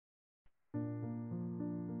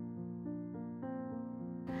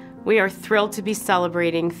We are thrilled to be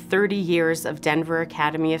celebrating 30 years of Denver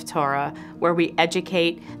Academy of Torah, where we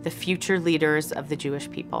educate the future leaders of the Jewish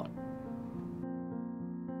people.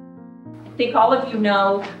 I think all of you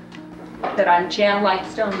know that I'm Jan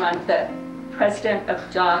Lightstone. I'm the president of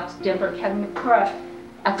Denver Academy of Torah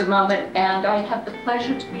at the moment, and I have the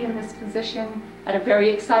pleasure to be in this position at a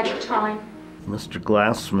very exciting time. Mr.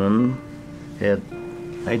 Glassman had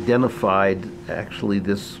identified actually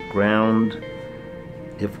this ground,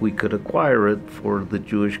 if we could acquire it, for the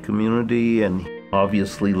Jewish community, and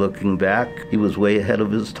obviously looking back, he was way ahead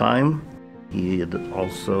of his time. He had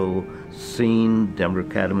also seen Denver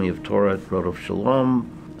Academy of Torah at Road of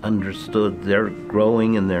Shalom, understood their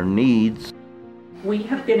growing and their needs. We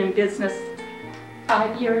have been in business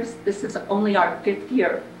 5 years. This is only our 5th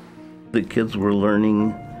year. The kids were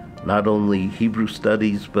learning not only Hebrew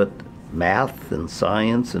studies, but math and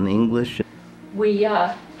science and English. We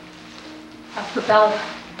have developed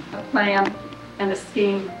a plan and a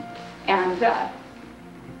scheme, and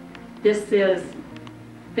this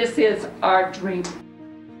is our dream.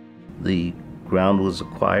 The ground was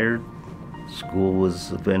acquired. School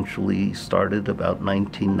was eventually started about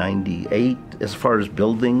 1998 as far as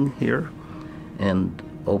building here, and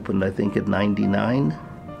opened I think at 99,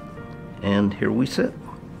 and here we sit.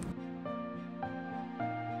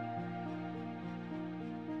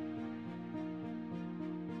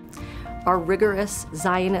 Our rigorous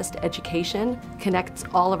Zionist education connects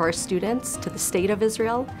all of our students to the state of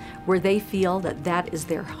Israel, where they feel that that is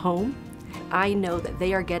their home. I know that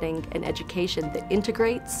they are getting an education that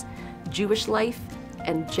integrates Jewish life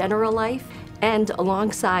and general life, and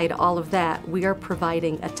alongside all of that, we are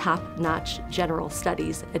providing a top-notch general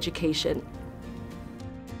studies education.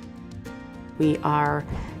 We are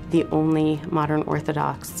the only modern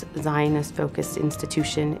Orthodox Zionist-focused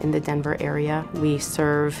institution in the Denver area. We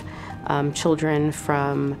serve children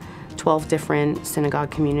from 12 different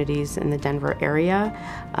synagogue communities in the Denver area.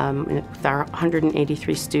 With our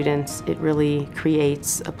 183 students, it really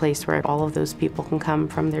creates a place where all of those people can come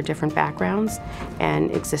from their different backgrounds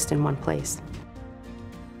and exist in one place.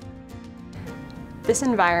 This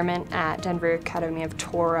environment at Denver Academy of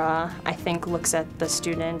Torah, I think, looks at the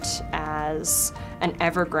student as an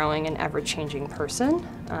ever-growing and ever-changing person.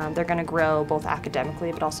 They're going to grow both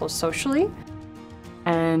academically but also socially.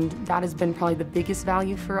 And that has been probably the biggest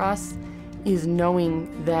value for us, is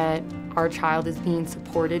knowing that our child is being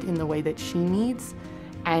supported in the way that she needs,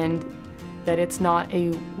 and that it's not a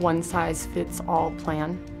one-size-fits-all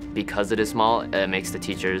plan. Because it is small, it makes the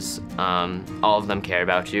teachers, all of them care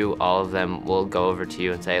about you. All of them will go over to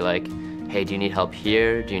you and say, like, hey, do you need help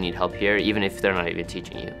here? Do you need help here? Even if they're not even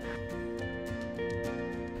teaching you.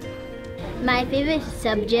 My favorite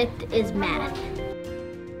subject is math.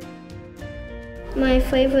 My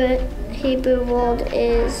favorite Hebrew word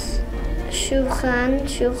is shulchan.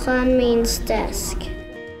 Shulchan means desk.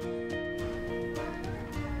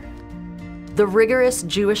 The rigorous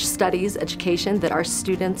Jewish studies education that our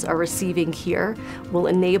students are receiving here will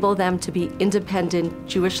enable them to be independent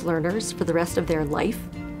Jewish learners for the rest of their life.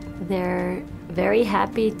 They're very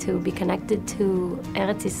happy to be connected to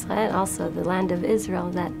Eretz Israel, also the land of Israel,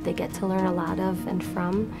 that they get to learn a lot of and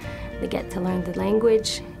from. They get to learn the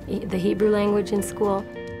language, the Hebrew language in school.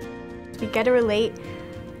 We get to relate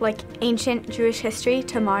like ancient Jewish history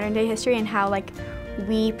to modern day history, and how like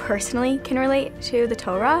we personally can relate to the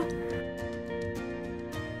Torah.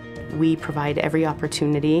 We provide every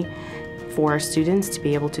opportunity for our students to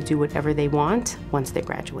be able to do whatever they want once they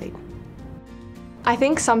graduate. I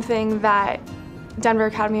think something that Denver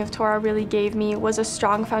Academy of Torah really gave me was a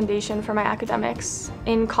strong foundation for my academics.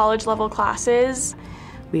 In college level classes,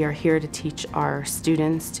 we are here to teach our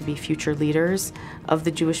students to be future leaders of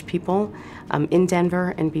the Jewish people in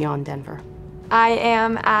Denver and beyond Denver. I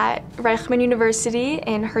am at Reichman University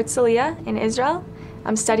in Herzliya in Israel.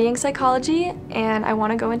 I'm studying psychology, and I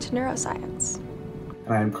want to go into neuroscience.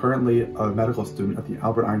 And I am currently a medical student at the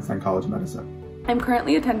Albert Einstein College of Medicine. I'm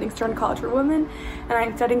currently attending Stern College for Women, and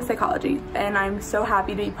I'm studying psychology, and I'm so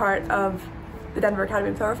happy to be part of the Denver Academy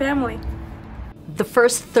of Torah family. The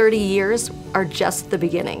first 30 years are just the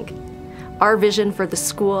beginning. Our vision for the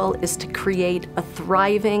school is to create a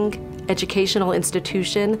thriving educational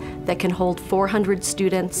institution that can hold 400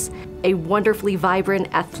 students, a wonderfully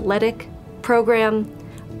vibrant athletic program,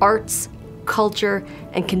 arts, culture,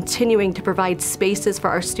 and continuing to provide spaces for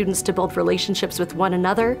our students to build relationships with one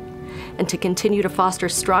another, and to continue to foster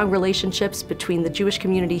strong relationships between the Jewish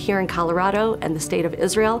community here in Colorado and the state of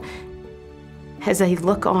Israel. As I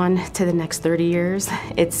look on to the next 30 years,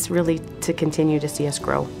 it's really to continue to see us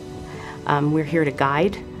grow. We're here to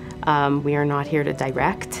guide. We are not here to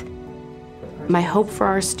direct. My hope for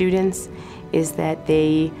our students is that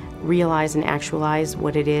they realize and actualize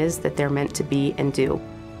what it is that they're meant to be and do.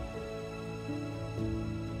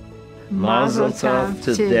 Mazel tov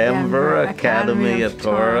to Denver Academy of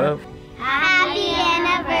Torah. Happy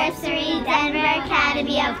anniversary, Denver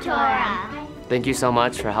Academy of Torah. Thank you so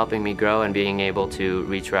much for helping me grow and being able to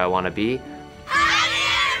reach where I want to be.